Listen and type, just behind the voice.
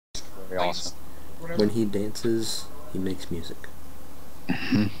very awesome. When he dances, he makes music.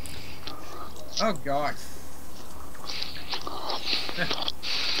 Oh god.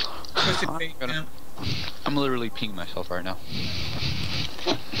 I'm literally peeing myself right now.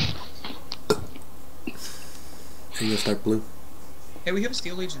 Are you gonna start blue? Hey, we have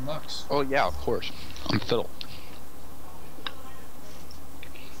Steel Legion Lux. Oh yeah, of course. I'm Fiddle.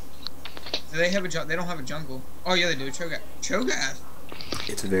 Do they have a they don't have a jungle. Oh yeah, they do. Cho'Gath. Cho'Gath.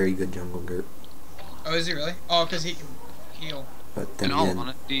 It's a very good jungle, Gert. Oh, is he really? Oh, because he can heal. But then In all again,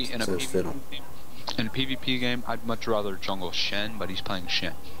 honesty, in a so is Fiddle. PvP game, I'd much rather jungle Shen, but he's playing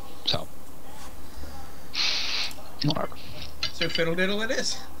Shen, so whatever. So Fiddlediddle it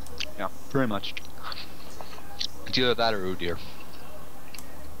is. Yeah, pretty much. It's either that or Udyr.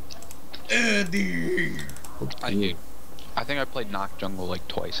 I think I played Noct jungle like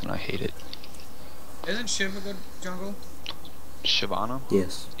twice and I hate it. Isn't Shiv a good jungle? Shyvana?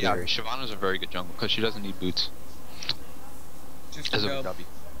 Yes. Yeah, very. Shyvana's a very good jungle because she doesn't need boots. Just As to a go. W.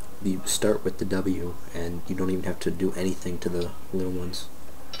 You start with the W, and you don't even have to do anything to the little ones.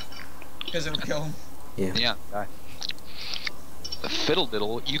 Because it'll kill him. Yeah. Yeah. The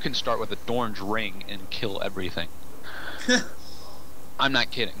Fiddlediddle, you can start with a Thorn's Ring and kill everything. I'm not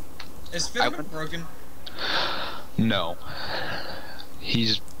kidding. Is Fiddle broken? No.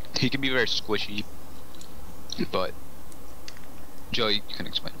 He can be very squishy, but Joe, you can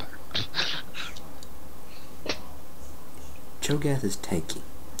explain better. Cho'Gath is tanky.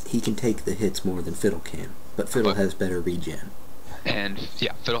 He can take the hits more than Fiddle can, but Fiddle has better regen. And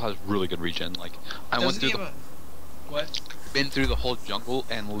yeah, Fiddle has really good regen. Like I went through What? been through the whole jungle,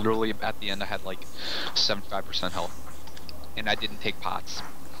 and literally at the end I had like 75% health, and I didn't take pots.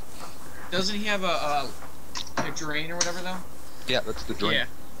 Doesn't he have a drain or whatever though? Yeah, that's the drain. Yeah.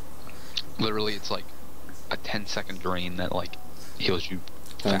 Literally, it's like a 10-second drain that like heals you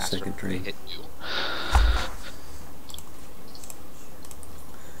faster 5-second when they drain. hit you.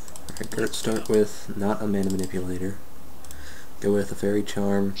 Alright, Gert, start with not a mana manipulator. Go with a fairy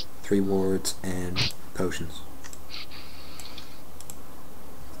charm, 3 wards, and potions.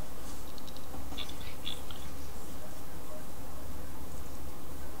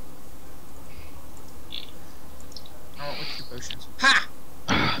 I want with 2 potions. Ha!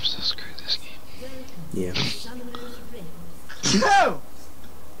 I'm so screwed this game. Yeah, No!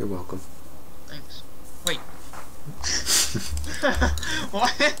 you're welcome. Thanks. Wait.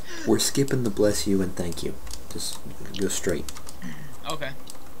 What? We're skipping the bless you and thank you. Just go straight. Okay.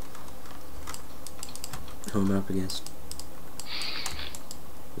 Who am I up against?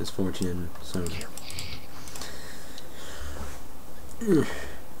 Misfortune, Sonya.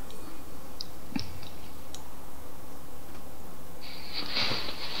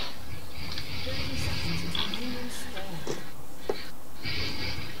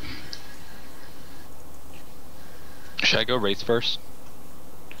 Should I go Wraith first?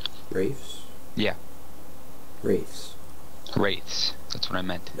 Wraiths? Yeah, Wraiths. Wraiths. That's what I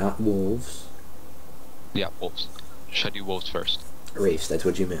meant. Not wolves. Yeah, wolves. Should I do wolves first? Wraiths, that's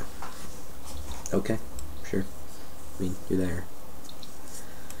what you meant. Okay, sure. I mean, you're there.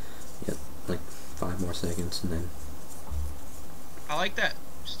 Yep, like 5 more seconds and then... I like that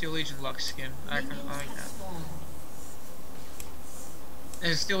Steel Legion Lux skin. I like that.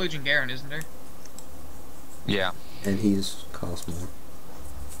 There's Steel Legion Garen, isn't there? Yeah. And he's cost more.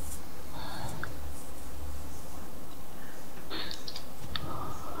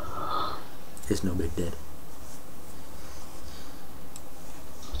 It's no big dead.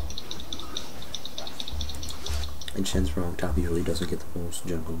 And Shen's wrong, top usually doesn't get the most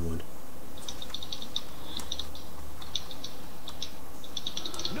jungle wood.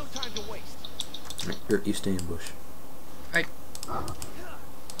 No time to waste. Alright, Gert, you stay in bush.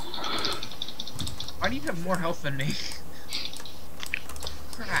 Why do you have more health than me?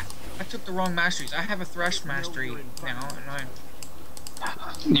 Crap. I took the wrong masteries. I have a Thresh mastery now,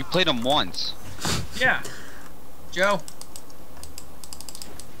 and You played them once. yeah. Joe.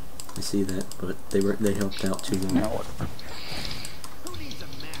 I see that, but they helped out too long. No. Who needs a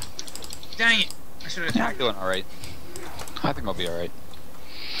map? Dang it. I should have Yeah, I'm attacked. doing alright. I think I'll be alright.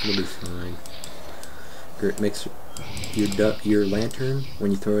 You'll be fine. Gert, makes your lantern,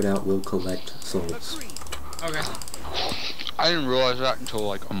 when you throw it out, will collect souls. Agreed. Okay. I didn't realize that until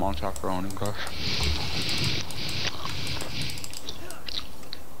like a month after owning Crush.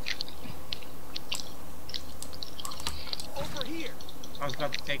 Over here. I was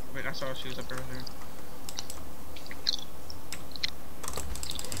about to take it, but I saw she was up over there.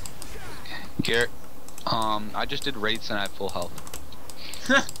 Garrett, I just did raids and I have full health.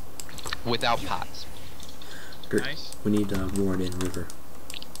 Without pots. Gert, Nice. we need ward in river.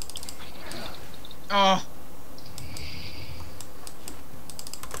 Oh.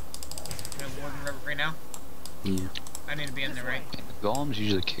 I'm warden right now. Yeah. I need to be in there, right? The golems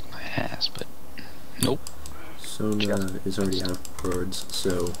usually kick my ass, but nope. Sona is already out of words,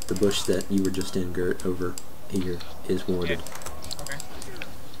 so the bush that you were just in, Gert, over here, is warded. Yeah. Okay.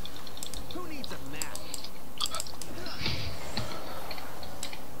 Who needs a map?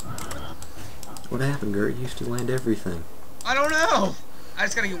 What happened, Gert? You used to land everything. I don't know. I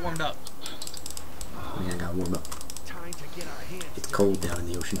just gotta get warmed up. I mean, I got warm up. Time to get our hands. It's cold down in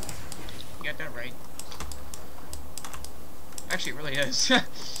the ocean. You got that right. Actually, it really is.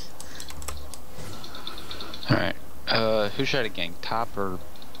 Alright. Who should I gank? Top or...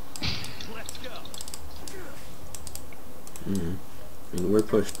 Let's go. I mean, we're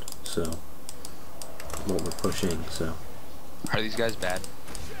pushed, so... Well, we're pushing, so... Are these guys bad?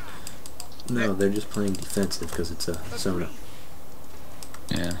 No, they're just playing defensive because it's a Sona.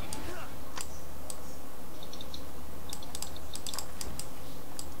 Yeah.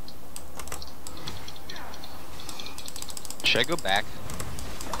 Should I go back?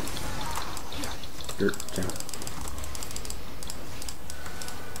 Gert, down.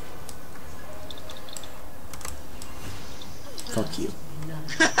 Fuck you.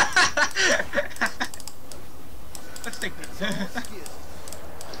 Let's take this.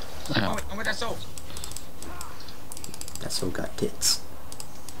 No. I'm with that soul. That soul got tits.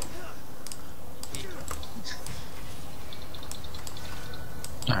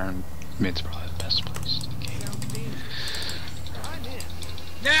 Iron mid's probably the best place to game. I'm in.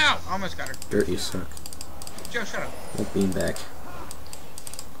 Now! Almost got her. Gert, you suck. Joe, shut up. Won't bean back.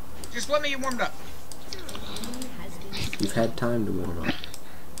 Just let me get warmed up. You've had time to warm up.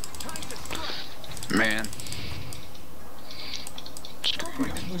 Man.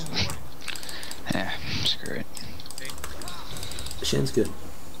 Yeah, screw it. Shen's good.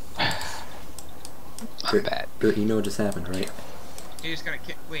 I'm bad. Gert, you know what just happened, right? You just gotta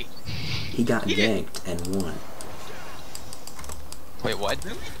kick. Wait. He got ganked and won. Wait, what?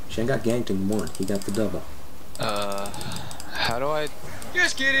 Really? Shen got ganked and won. He got the double. How do I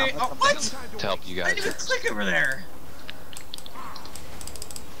Just kidding. Oh, what? to help you I guys? didn't even click over there.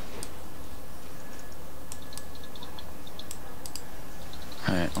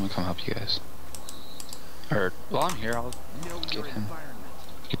 Alright, let me come help you guys. Or, while I'm here, I'll Know get your him. environment.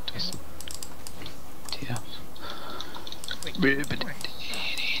 Get this. Yeah. Wait.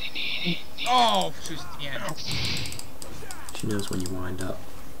 Oh, she was, yeah. She knows when you wind up.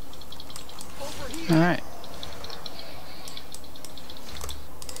 Over here. Alright.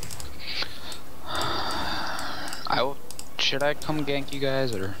 Should I come gank you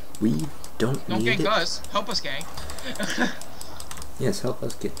guys, or? We don't Don't need gank it. us. Help us gank. Yes, help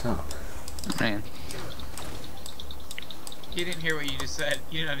us get top. Man, You didn't hear what you just said.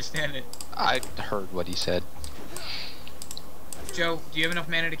 You didn't understand it. I heard what he said. Joe, do you have enough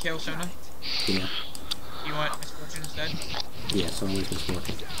mana to kill Sona? Yeah. You want Misfortune instead? Yes, always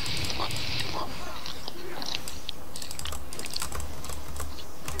misfortune.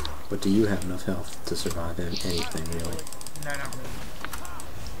 But do you have enough health to survive anything, really? No, not really.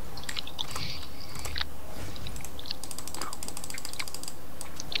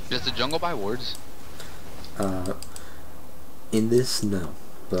 Does the jungle buy wards? In this, no.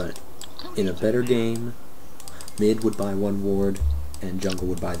 But in a better game, mid would buy one ward, and jungle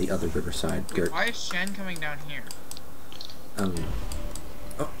would buy the other riverside. Gert. Why is Shen coming down here? Oh,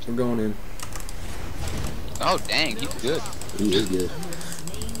 we're going in. Oh dang, he's good. He is good.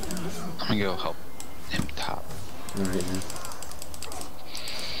 I'm gonna go help him top. Alright, man.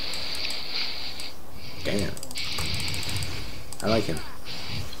 Damn. I like him.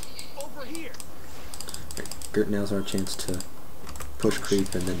 Over here. Gert, now's our chance to push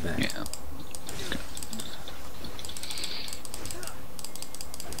creep and then back. Yeah.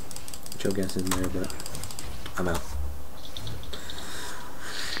 Cho'Gath's in there, but I'm out.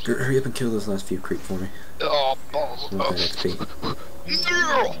 Gert, hurry up and kill those last few creep for me. Oh balls. I want that XP.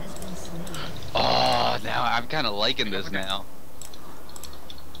 Oh, now I'm kind of liking this now.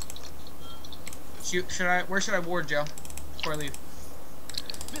 Should I? Where should I ward, Joe? Before I leave.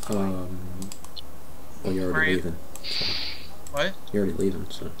 Well, you're Where are already you? leaving. So. What? You're already leaving,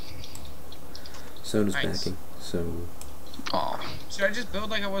 so. Sona's Nice. backing, so. Oh, Should I just build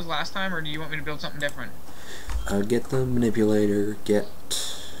like I was last time, or do you want me to build something different? Get the manipulator,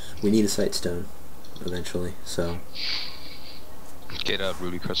 we need a sight stone, eventually, so. get a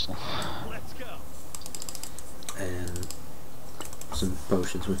ruby crystal. Let's go. And some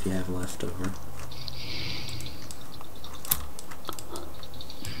potions if you have left over.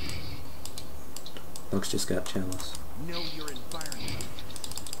 Lux just got chalice. Know your environment.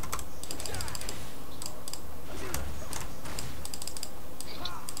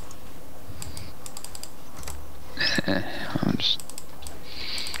 I'm just...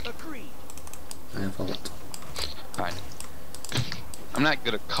 Agreed. I have ult. Alright. I'm not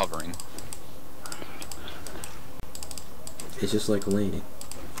good at covering. It's just like laning.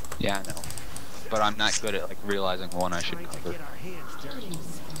 Yeah, I know. But I'm not good at like realizing when I should Trying to cover. get our hands dirty.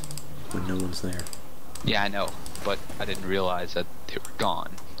 When no one's there. Yeah, I know. But I didn't realize that they were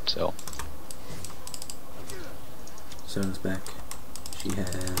gone. So... Sona's back. She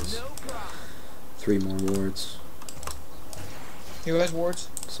has No problem. 3 more wards. Who has wards?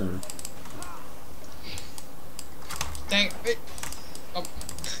 Sona. Dang it. Wait. Oh.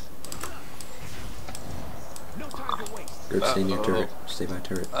 No time to waste. Gert, stay near Uh-oh. turret. Stay by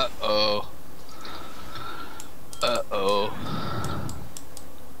turret. Uh-oh. Uh-oh.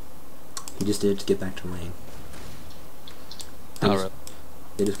 He just did it to get back to lane. They just- Alright.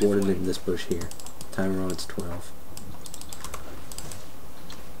 They just warded in this bush here. Timer on it's 12.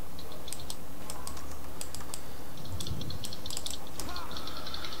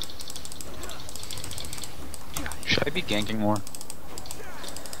 Should I be ganking more?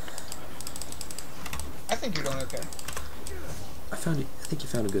 I think you're doing okay. I think you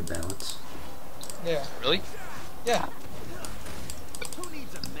found a good balance. Yeah. Really? Yeah. Who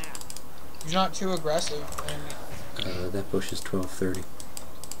needs a map? You're not too aggressive. And That bush is 12:30.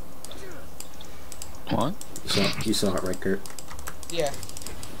 What? You saw it, right, Gert? yeah.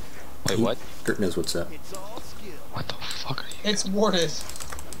 Wait, what? Gert knows what's up. It's all skill. What the fuck are you... It's warded.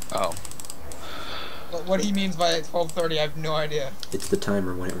 Oh. But what he means by 12:30, I have no idea. It's the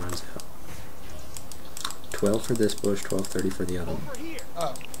timer when it runs out. 12 for this bush, 12:30 for the other one. Over here.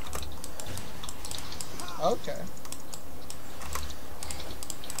 Oh. Okay.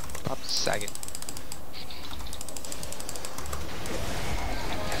 Pop a second.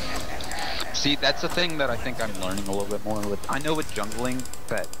 See, that's the thing that I think I'm learning a little bit more with. I know with jungling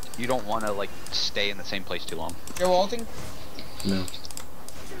that you don't want to like stay in the same place too long. Joe ulting? No.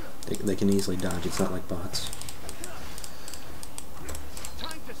 They can easily dodge. It's not like bots.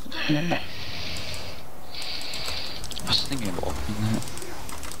 Time to strike. I was thinking about ulting that.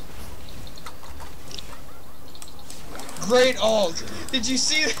 Great ult! Did you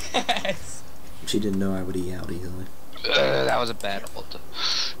see that? She didn't know I would E out easily. That was a bad ult.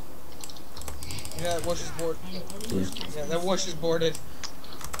 Yeah, that Wush is boarded. Yeah. Yeah, that Wush is boarded.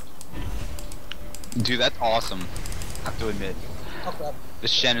 Dude, that's awesome. I have to admit. Oh crap.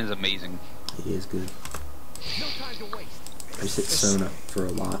 This Shen is amazing. He is good. No time to waste. I just hit Sona for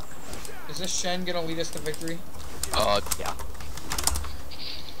a lot. Is this Shen gonna lead us to victory? Yeah.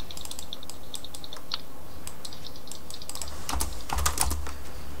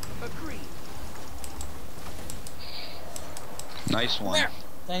 Agreed. Nice one. There!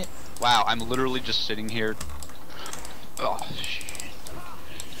 Dang it. Wow, I'm literally just sitting here. Oh, shit.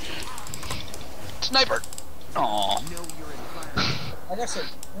 Sniper! Aw. Know your environment. I gotta say,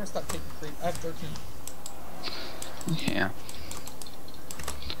 I'm gonna stop taking creep. I have 13. Yeah.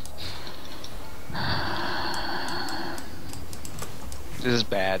 This is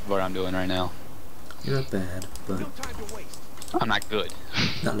bad what I'm doing right now. You're not bad, but No time to waste. I'm not good.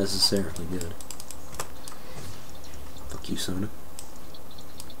 not necessarily good. Fuck you, Sona.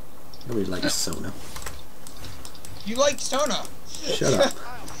 Nobody likes Sona. You like Sona! Shut up.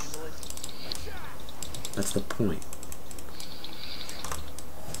 I'll handle it. That's the point.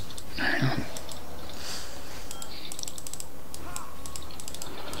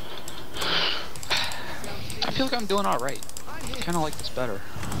 I feel like I'm doing alright. I kinda like this better.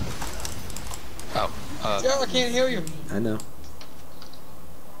 Oh, Joe, I can't hear you. I know.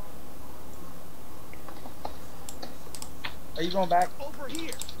 Are you going back? Over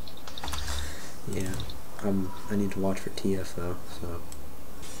here. Yeah. I need to watch for TF though, so.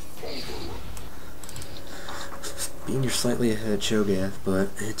 Being you're slightly ahead of Cho'Gath, but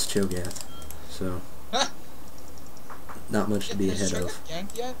it's Cho'Gath. So. Huh? Not much to be Is ahead Sugar of.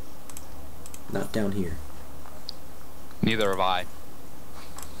 ganked yet? Not down here. neither have I.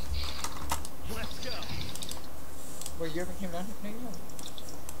 Let's go. Wait, you ever came down here? No, you haven't.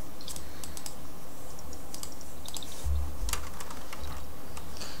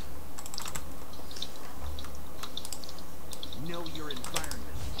 Know your environment.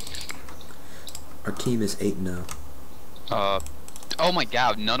 Our team is 8-0. Oh my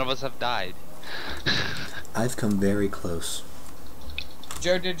god, none of us have died. I've come very close.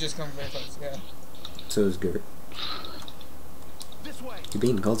 Joe did just come very close, yeah. So is Gert. This way. You're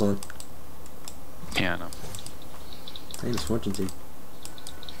beating calls on. Yeah, no. Hey, Miss Fortune team.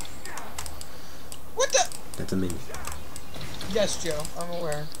 What the? That's a minion. Yes, Joe, I'm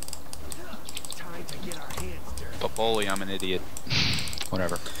aware. Time to get our hands dirty. But bully, I'm an idiot.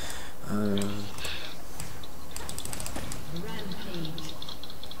 Whatever.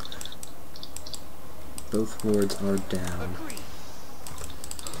 Both wards are down. Agreed.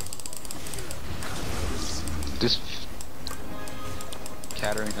 This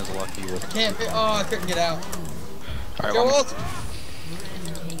Katarina's lucky with. Can't be. Oh, I couldn't get out. Alright, Joe well, ult. I'll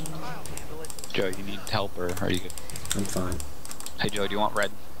handle it. Joe, you need help or are you good? I'm fine. Hey Joe, do you want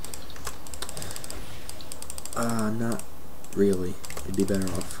red? Not really. It'd be better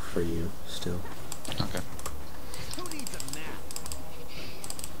off for you still. Okay. Who needs a nap?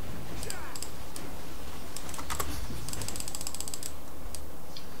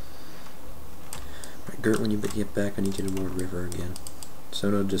 Right, Gert, when you get back, I need you to ward River again.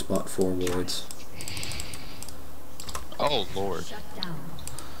 Sono just bought 4 wards. Oh lord.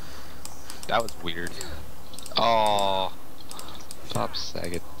 That was weird. Oh. Pop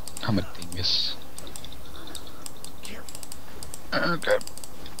Saget. I'm a dingus. Okay.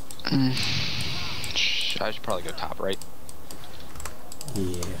 I should probably go top, right?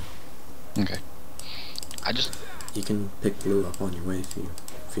 Yeah. Okay. I just... You can pick blue up on your way if you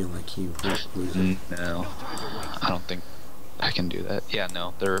feel like you won't lose it. No. I don't think I can do that. Yeah,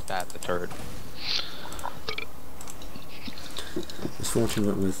 no. They're bad at the turret. It's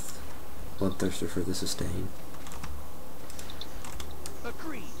fortunate with Bloodthirster for the sustain.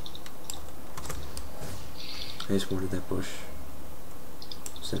 Agreed. I just warded that bush.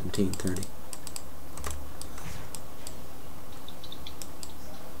 1730.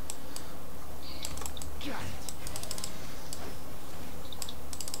 Got it.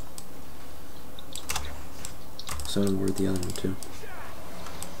 So I warded the other one too.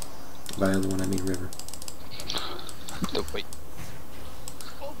 By other one I mean River. Oh, wait.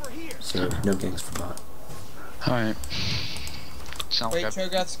 Over here. So no gangs for bot. Alright. Sounds Wait, like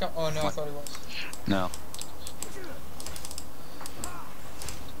Cho'Gath's come. Oh no, I thought he was. No.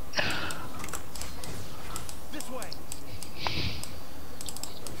 This way.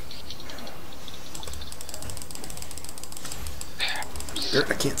 Gert,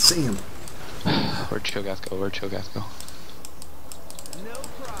 I can't see him. Where'd Cho'Gath go? Where'd Cho'Gath go? No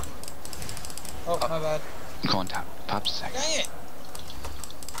problem. Oh, my bad. Go on top. Pop Saget. Dang it!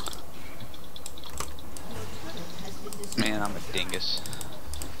 Man, I'm a dingus.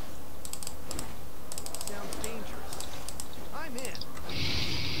 Sounds dangerous. I'm in.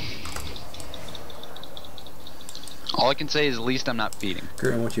 All I can say is at least I'm not feeding.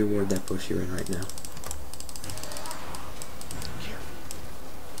 Gert, I want you to ward that bush you're in right now.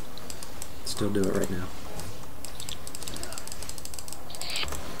 Still do it right now.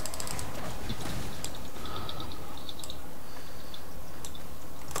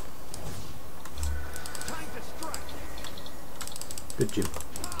 Time to strike. Good Jim.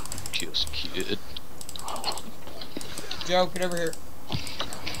 Just kid. Joe, get over here.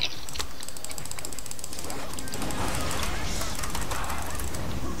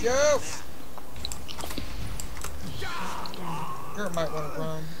 Joe! Gert might want to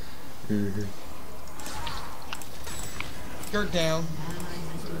run. Mm-hmm. Gert down.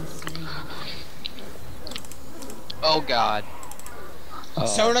 Oh god.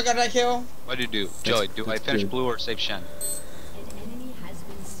 Sona got that kill? What do you do? Joey, do I that's finish good. blue or save Shen?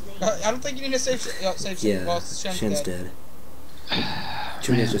 I don't think you need to save. Save Shen. Yeah, Well, Shen's Shen's dead. dead.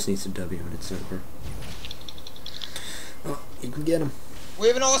 Chunya just needs a W and it's over. Oh, you can get him. We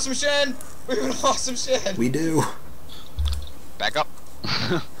have an awesome Shen! We have an awesome Shen! We do. Back up.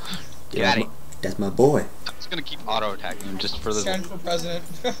 Get Yeah, out of here. that's my boy. I'm just gonna keep auto attacking him just for the. Shen for president.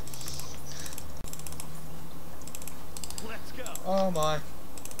 Let's go. Oh my.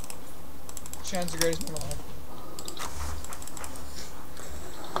 Shen's the greatest man alive.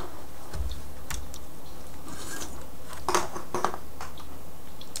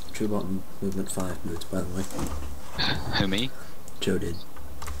 Joe bought movement 5 boots, by the way. Who, me? Joe did.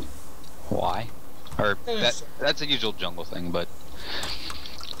 Why? Or that's a usual jungle thing, but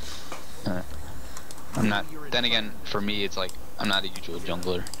I'm not. Then again, for me, it's like I'm not a usual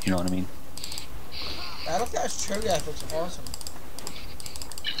jungler. You know what I mean? Battlecast Cho'Gath looks awesome.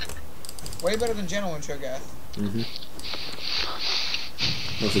 Way better than Gentleman Cho'Gath. Mm-hmm.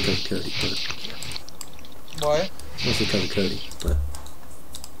 Mostly because of Cody, but What? mostly because of Cody, but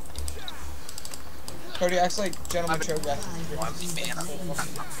Cody acts like Gentleman Cho'Gath.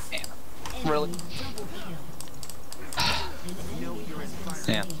 Really? Know your environment.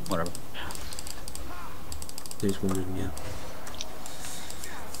 Yeah. Whatever. they just wanted again.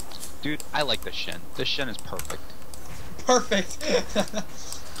 Dude, I like this Shen. This Shen is perfect. Perfect!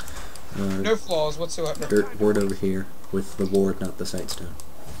 No flaws whatsoever. Dirt ward over here with the ward, not the sightstone.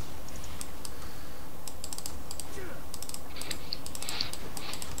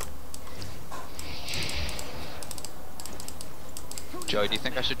 Joey, do you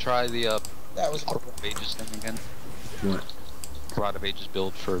think I should try the That was Rod of Ages thing again. What? Rod of Ages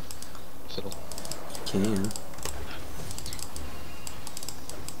build for Fiddle. Can.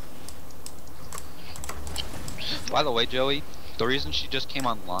 By the way, Joey, the reason she just came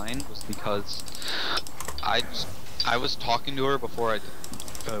online was because I was talking to her before I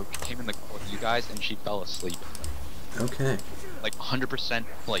came in the call with you guys, and she fell asleep. Okay. Like 100%.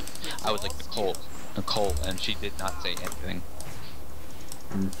 Like I was like Nicole, and she did not say anything.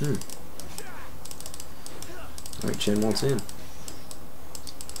 Mm-hmm. Alright, Shen wants in.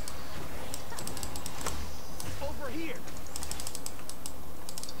 Over here.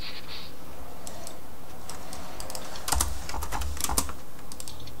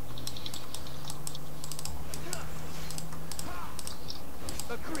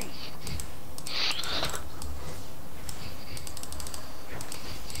 Agreed.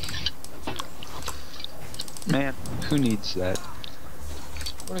 Man, who needs that?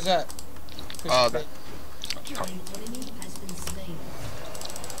 What is that? Oh, that.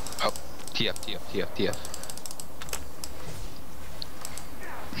 Oh, TF.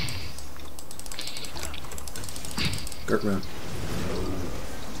 Gert run.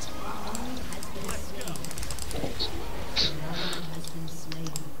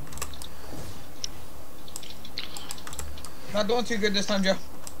 Not doing too good this time, Joe.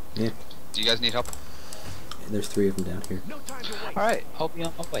 Yeah. Do you guys need help? There's 3 of them down here. No time to waste. Alright, I'll be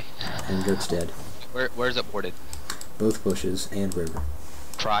on my way. And Gert's dead. Where's it boarded? Both bushes and river.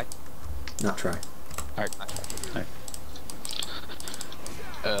 Try? Not try. Alright, not try.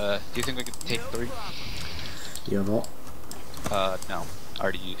 Alright. Do you think we could take 3? You have ult? No.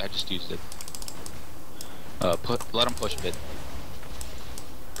 I just used it. Let him push a bit.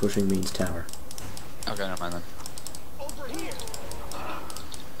 Pushing means tower. Okay, never mind then. Over here.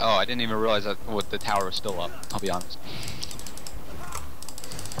 Oh, I didn't even realize that the tower was still up. I'll be honest.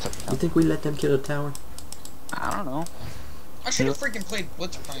 You think we let them kill a tower? I don't know. I should have freaking played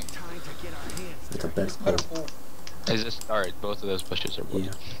Blitzcrank. Time to get our hands That's a best Better pull. pull. Is this alright? Both of those bushes are wood.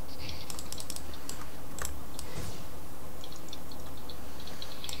 Yeah.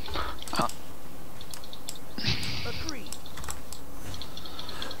 Agreed.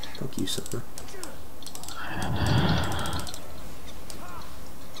 Fuck you, sucker.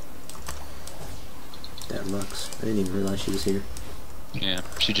 That Lux. I didn't even realize she was here. Yeah,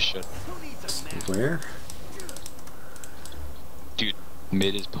 she just should. Who needs a map? Where? Dude,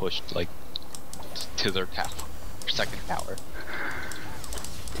 mid is pushed like to their tower, second tower.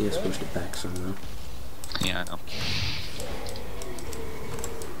 TS pushed it back some though. Yeah, I know.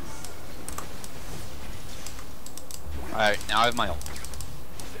 Alright, now I have my ult.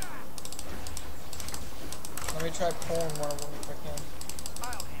 Let me try pulling one of them if I can.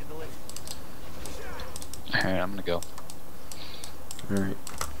 I'll handle it. Alright, I'm gonna go. Alright.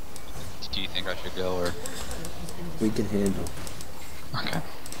 Do you think I should go or? We can handle. Okay.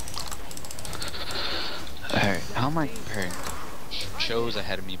 Alright, how am I comparing? Cho's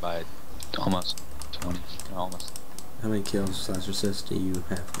ahead of me by almost 20. No, almost. How many kills / assists do you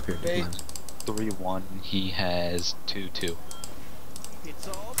have compared to 8. mine? 3-1. He has 2-2. It's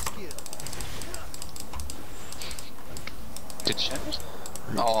all skill. Did Shen?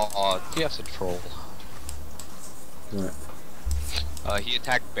 Oh, he has a troll. What? He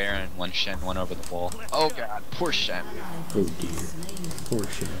attacked Baron when Shen went over the wall. Oh god, poor Shen. Oh dear. Poor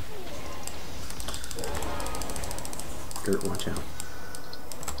shit. Gert, watch out.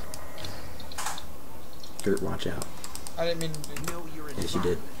 Gert, watch out. I didn't mean to do. Know you're in Yes, you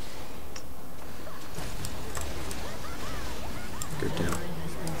did. Gert down.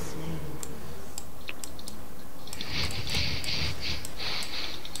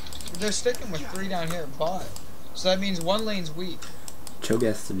 They're sticking with 3 down here, but so that means one lane's weak.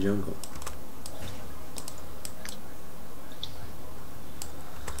 Cho'Gath's the jungle.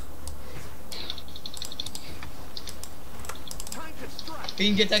 time to strike.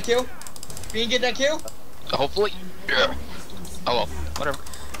 Bean, get that kill. Bean, get that kill. Hopefully. Yeah. Oh well, whatever.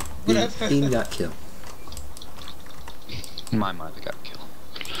 Whatever. Bean got killed. In my mind, I got a kill.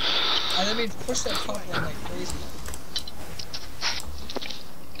 And that means push that top lane like crazy.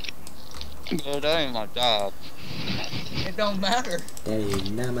 No, that ain't my job. It don't matter. That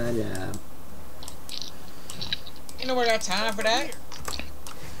is not my job. You know we got time for that.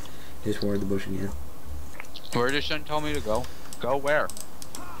 Just ward the bush again. Where did Shen tell me to go? Go where?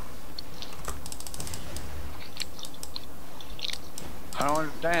 I don't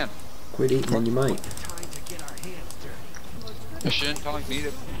understand. Quit eating and you might. Time to get our hands dirty. Is Shen telling me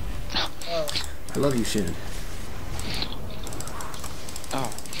to? Oh, I love you, Shin.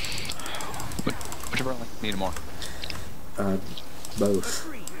 Oh. Whichever one needed more. Both.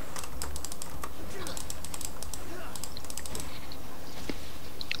 Agreed.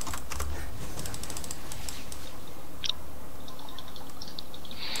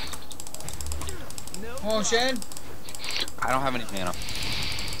 on, Shen. I don't have any mana.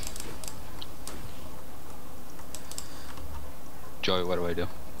 Joey, what do I do?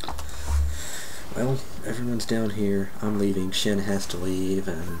 Well, everyone's down here. I'm leaving. Shen has to leave,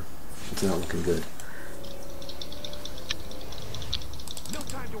 and it's not looking good. No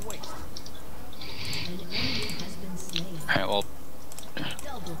time to waste. Alright, well,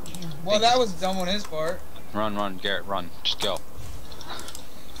 Well, that was dumb on his part. run, Garrett, run. Just go.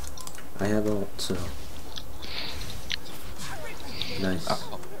 I have ult, so... Nice.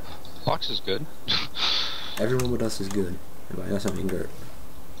 Lux is good. Everyone with us is good. And by us, I mean Gert.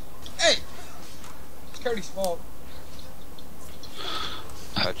 Hey! It's Cody's fault.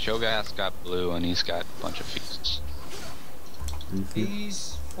 Cho'Gath's got blue, and he's got a bunch of feasts.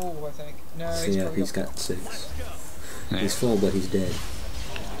 He's full, I think. No, So he's yeah, probably he's got 6. Yeah. He's full, but he's dead.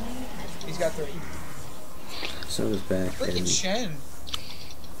 He's got 3. So is back. Look at And Shen.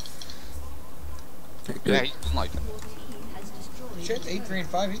 Yeah, he's doing like Shen's 8, 3, and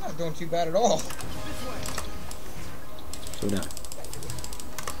 5. He's not doing too bad at all. slow down.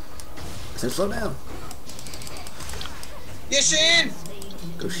 I said slow down. Yeah, Shen!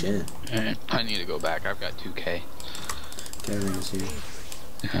 Go Shen. I need to go back. I've got 2k. Katarina's here.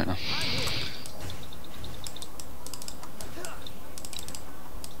 Yeah.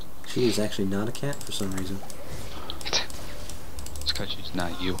 She is actually not a cat for some reason. It's because she's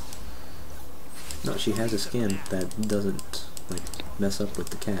not you. No, she has a skin that doesn't like mess up with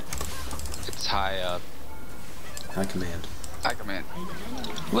the cat. It's high Command. command.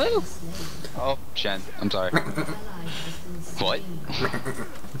 Woo! Oh, Shen. I'm sorry. What?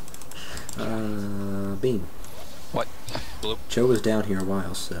 Beam. What? Blue? Cho was down here a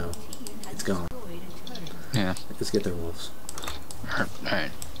while, so it's gone. Yeah. Let's get their wolves.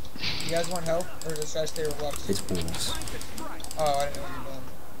 Alright. You guys want help? Or just try to stay with Lux? It's wolves. Oh, I didn't know what you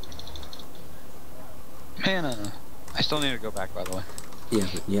were doing. Mana. I still need to go back, by the way. Yeah,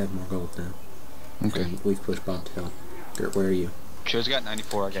 but you have more gold now. Okay. And we've pushed Bob to help. Gert, where are you? Cho's got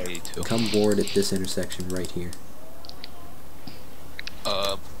 94, I got 82. Come board at this intersection right here.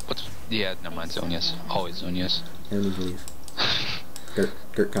 What's... Yeah, never mind. Zonius. Always Zonius. Enemies leave.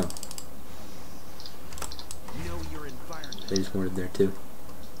 Gert, come. Know your environment. They just boarded there too.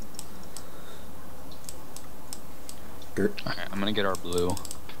 Gert. Alright, I'm gonna get our blue.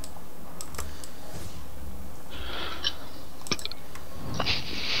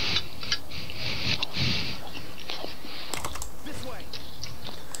 This way.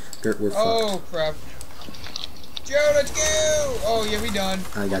 Gert, we're Oh, fucked. crap. Joe, let's go! Oh, yeah, we done.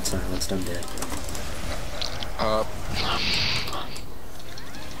 I got silenced, I'm dead. Oh!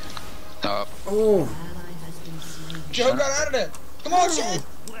 Joe got out of there. Come on, Shen!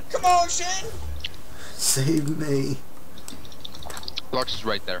 Come on, Shen! Save me! Lux is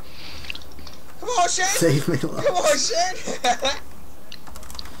right there. Come on, Shen! Save me, Lux. Come on, Shen!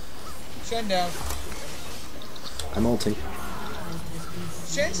 Shen down. I'm ulting.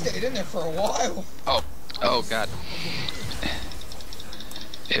 Shen stayed in there for a while. Oh god.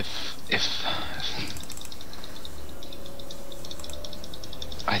 If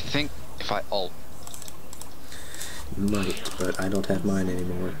I think if I ult, You might, but I don't have mine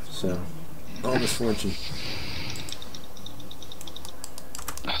anymore, so... All misfortune.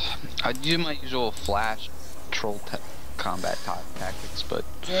 I'd do my usual flash troll combat tactics, but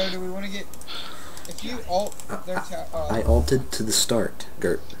Joe, do we want to get... If you ult their I ulted to the start,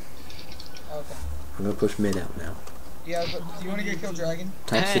 Gert. Okay. I'm gonna push mid out now. Yeah, but do you want to get Kill Dragon?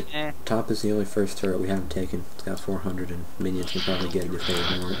 Top is the only first turret we haven't taken. It's got 400 and minions can probably get it if they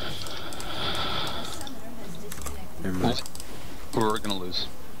ignore it. Never mind. we're gonna lose.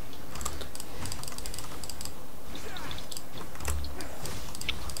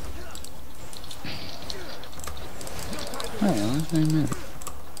 Oh, that's a minute.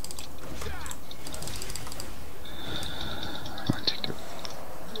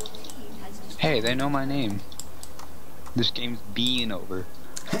 Hey, they know my name. This game's being over.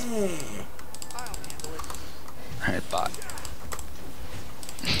 Hey! Alright, bot.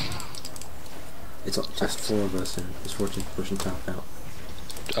 It's just 4 of us and misfortune's pushing top out.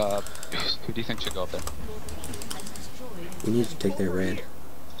 Who do you think should go up there? We need to take their red.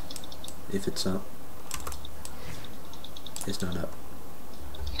 If it's up. It's not up.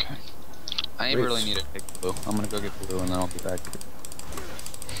 Okay. I Great. really need to take blue. I'm gonna go get blue and then I'll be back.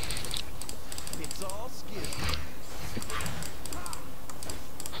 It's all skill.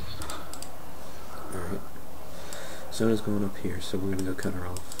 Alright. Sona's going up here, so we're gonna go cut her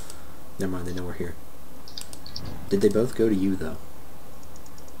off. Never mind, they know we're here. Did they both go to you, though?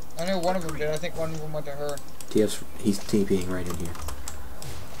 I know one of them did. I think one of them went to her. TF's, he's TPing right in here.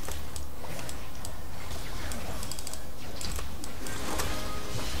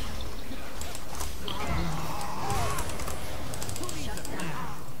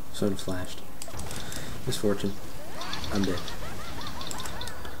 Soda flashed. Misfortune. I'm dead.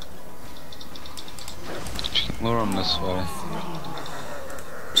 Lure him this way.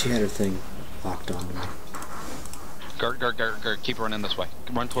 She had her thing locked onto me. Gert, keep running this way.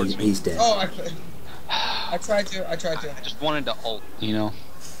 Run towards me. He's dead. Oh, I tried to. I just wanted to ult, you know.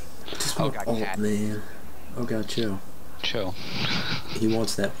 Just Oh, want God, ult, cat. man. Oh god, chill. Chill. He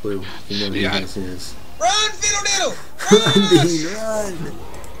wants that blue. You know who Yeah. this is. Run, Fiddlediddle! Run, Run! Dean, run!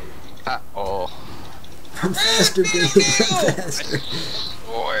 Oh. Run faster, Dean, run faster.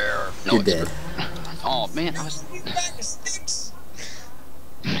 Swear. No, You're it's- dead. Oh man, I was. He's back to sticks.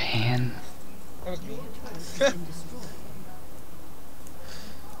 Man. That was me.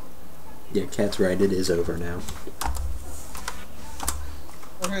 Yeah, Cat's right, it is over now.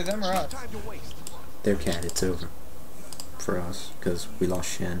 For who, them or No us? time to waste. Their Cat, it's over. For us, because we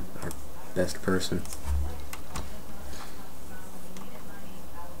lost Shen, our best person.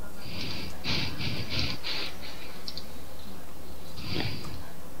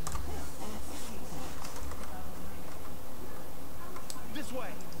 This way.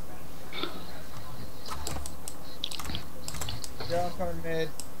 Yeah, I'm coming mid.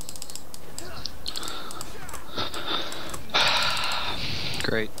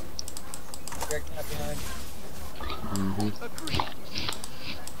 Great. Got cat behind. Mm-hmm. Agreed.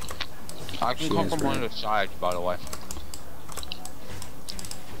 I can She come is from one right. of the sides, by the way.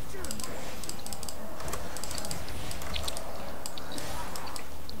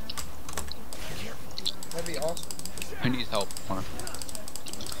 That'd be awesome. Who needs help? Connor?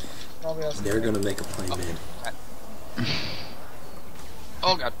 Probably us. They're gonna make a play mid.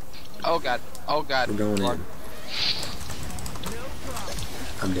 Oh god. Oh god. Oh god. We're going Blood. in.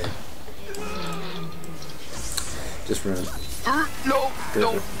 I'm dead. Just run. No. Good,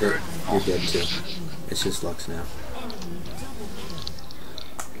 No. good. You're dead too. It's just Lux now.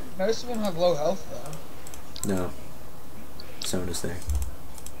 Most of them have low health though. No. Sona's there.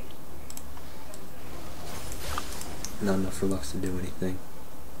 Not enough for Lux to do anything.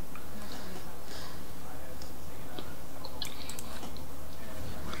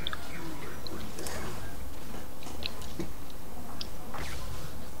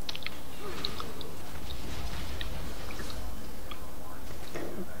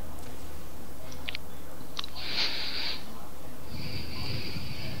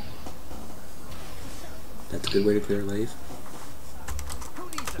 That's a good way to clear a wave. Who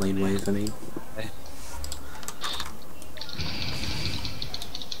needs a Lane wave, I mean.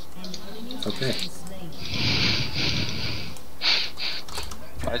 Okay.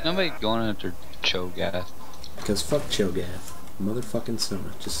 Why is nobody going after Cho'Gath? Because fuck Cho'Gath. Motherfucking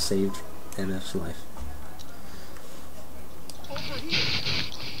Sona just saved MF's life. over here?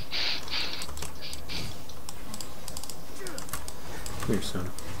 Come here, Sona.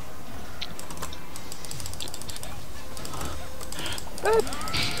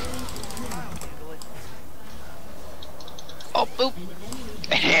 Oh, boop.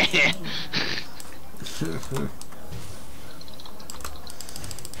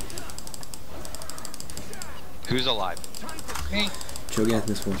 Who's alive? Me. Cho'Gath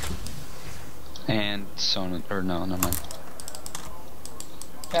misfortune. And Sona, or no, never mind.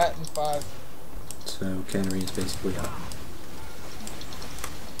 Cat and 5. So Katarina's basically up.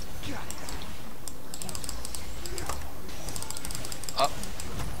 Up.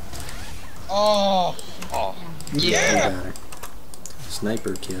 Oh, Oh. We Yeah! got her.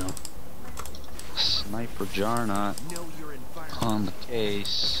 Sniper kill. Sniper Jarnot Know your environment. on the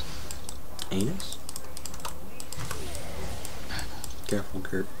case. Anus? Careful,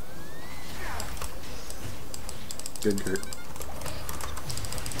 Gert. Good, Gert. Time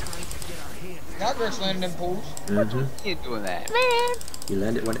to get our hands. now Gert's landing in pools. Mm-hmm. You doing that? You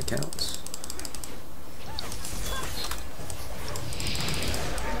land it when it counts.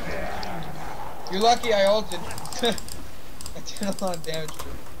 You're lucky I ulted. I did a lot of damage to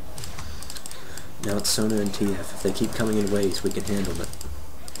him. Now it's Sona and TF. If they keep coming in waves, we can handle it.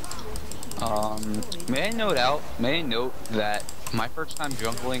 May I note that my first time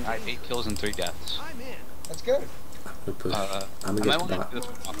jungling, I had 8 kills and 3 deaths. I'm in. That's good. I'm gonna push. I'm I gonna might get want the to bot. do this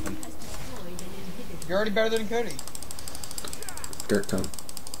more often. You're already better than Cody. Gert, come.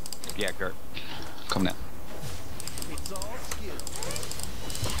 Yeah, Gert. Come now. It's all skill.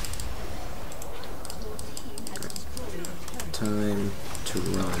 Time to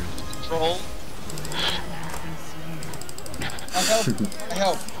run. Troll. I helped. I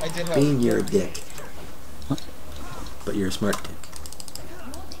helped. I did help. Bean, you're a dick. But you're a smart dick.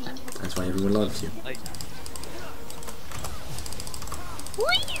 That's why everyone loves you. Like,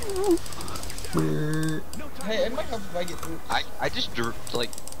 Hey, it might help if I get through. I just drew, like,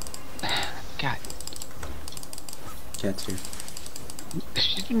 God, Cat's here.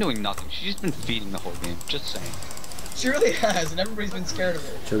 she's been doing nothing. She's been feeding the whole game. Just saying. She really has, and everybody's been scared of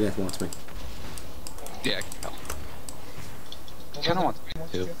her. Cho'Gath wants me. Yeah, I can tell. Well, Kinda wants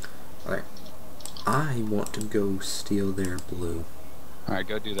wants me to. to. Alright. I want to go steal their blue. Alright,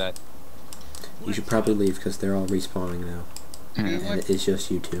 go do that. You should probably leave because they're all respawning now. Do we And want, it's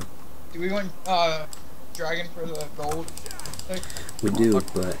just you two. do we want Dragon for the gold? Like, We do,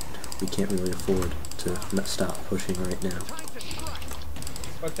 but we can't really afford to not stop pushing right now.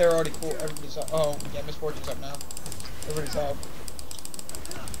 but they're already cool. Everybody's up. Oh, yeah, Miss Fortune's up now. Everybody's up.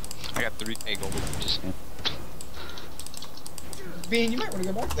 I got 3K gold. Just saying. Bean, you might want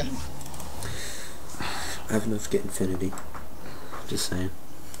to go back then. I have enough to get Infinity. Just saying.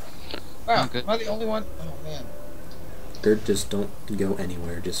 Wow, Oh, good. am I the only one? Oh, man. They just don't go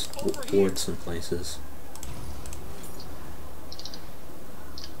anywhere, just ward some places.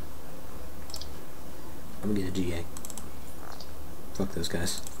 I'm gonna get a GA. Fuck those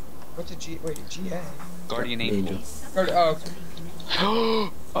guys. What's a G? Wait, a GA? Guardian Angel. Oh, okay.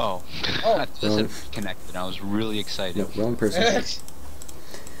 Oh. Oh. This had connected. I was really excited. No, wrong person.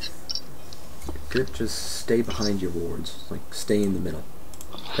 Gert, just stay behind your wards. Like, stay in the middle.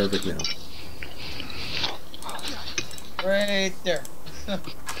 Perfect middle. Right there.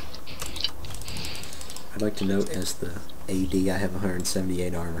 I'd like to note as the AD, I have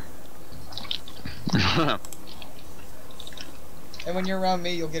 178 armor. And when you're around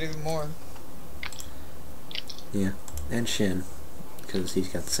me, you'll get even more. Yeah, and Shin, because he's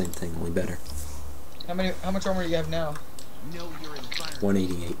got the same thing, only better. How much armor do you have now? Know your environment.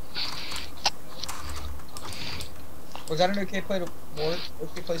 188. Was that an okay play to ward?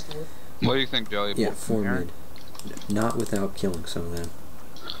 Okay place to ward? What do you think, Joey? Yeah, 4 mid. Not without killing some of them.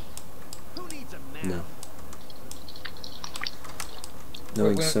 Who needs a map? No.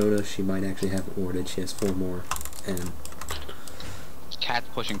 Knowing Wait, Soda, she might actually have it warded. She has 4 more. And, Cat's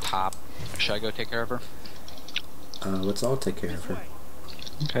pushing top. Should I go take care of her? let's all take care of her.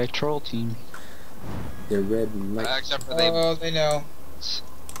 Okay, troll team. They're red might... Except for they. Oh, they know.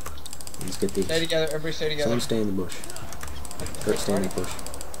 Let's get these. Stay together. Everybody stay together. Someone stay in the bush. Gert, stay in that bush.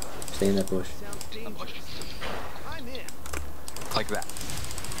 Stay in that bush. Sounds dangerous. I'm in. Like that.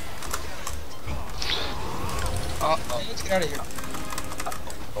 Hey, let's get out of here.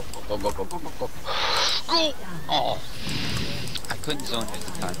 Go, go, go, go, go, go. Go! Oh. I couldn't zone it at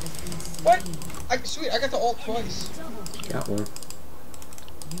the time. What? Sweet, I got the ult twice. Got one.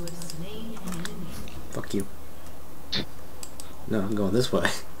 Fuck you. No, I'm going this way.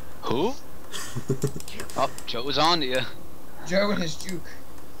 Who? Oh, Joe's on to you. Joe and his juke.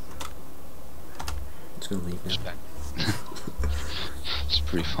 Just gonna leave now. Respect. It's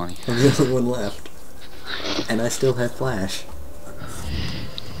pretty funny. I'm the only one left. And I still have flash.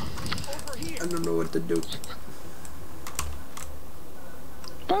 Over here. I don't know what to do.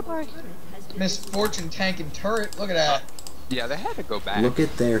 Bye bye. Miss Fortune tanking turret. Look at that. Yeah, they had to go back. Look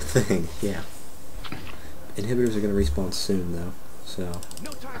at their thing, yeah. Inhibitors are gonna respawn soon though, so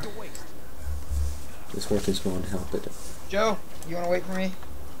No time to waste. this Fortune's going to help it. Joe, you wanna wait for me?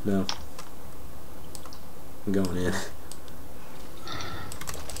 No. I'm going in.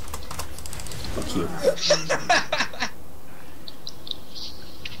 Fuck you.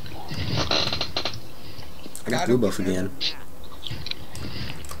 I got blue buff again.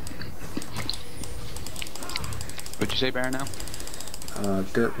 What'd you say, Baron, now?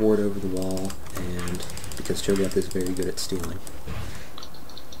 Gert ward over the wall, and because Cho'Gath is very good at stealing.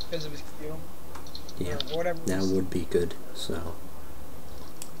 Because of his Q. Yeah, Or whatever. it now is. would be good, so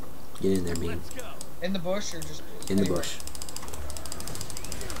get in there, Bean. Let's go. In the bush or just In the anywhere? bush.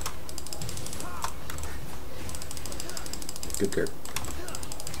 Good Gert.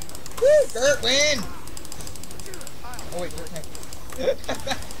 Woo! Gert win! Oh wait, Gert tank.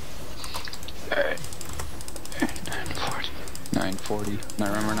 Alright. 940. 940. I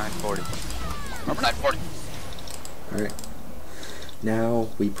remember 940. Remember 940. Alright. Now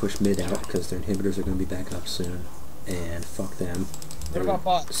we push mid out because their inhibitors are going to be back up soon. And fuck them. What about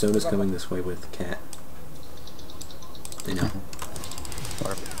bot? Soda's What about coming bot? this way with Cat. I know.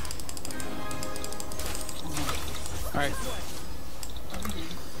 Alright.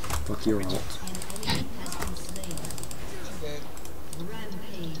 Fuck your ult. Good.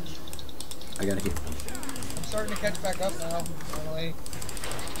 I got a heal. I'm starting to catch back up now, finally.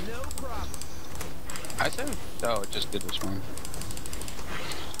 No problem. I said, oh, it just did this one.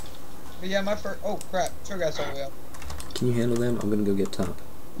 But yeah, my first. Oh crap, Cho'Gath's all the way up. Can you handle them? I'm going to go get top.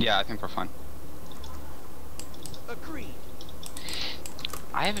 Yeah, I think we're fine. Agreed.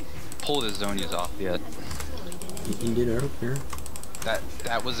 I haven't pulled his Zonias off yet. You did earlier.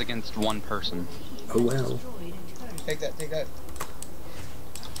 That was against one person. Oh well. Take that, take that.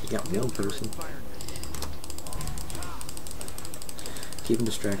 You got one person. Keep him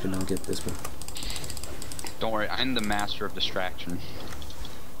distracted, I'll get this one. Don't worry, I'm the master of distraction.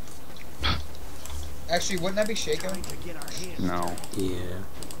 Actually, wouldn't that be Shaco? To get our hands. No. Yeah.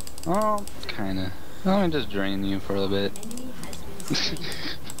 Oh, kinda. I'm just drain you for a bit.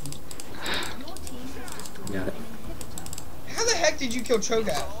 Got it. How the heck did you kill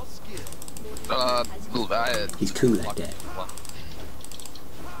Cho'Gath? All skill. He's cool like that.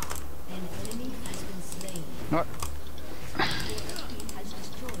 What?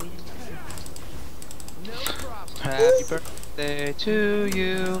 No problem. Happy birthday to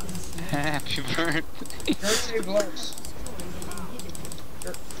you. Happy birthday. Birthday bless.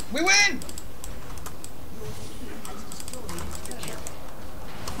 We win!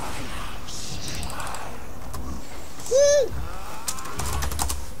 Woo!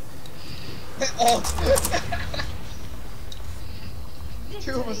 Ult.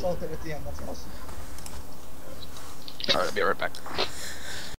 Two of us ulted at the end, that's awesome. Alright, I'll be right back.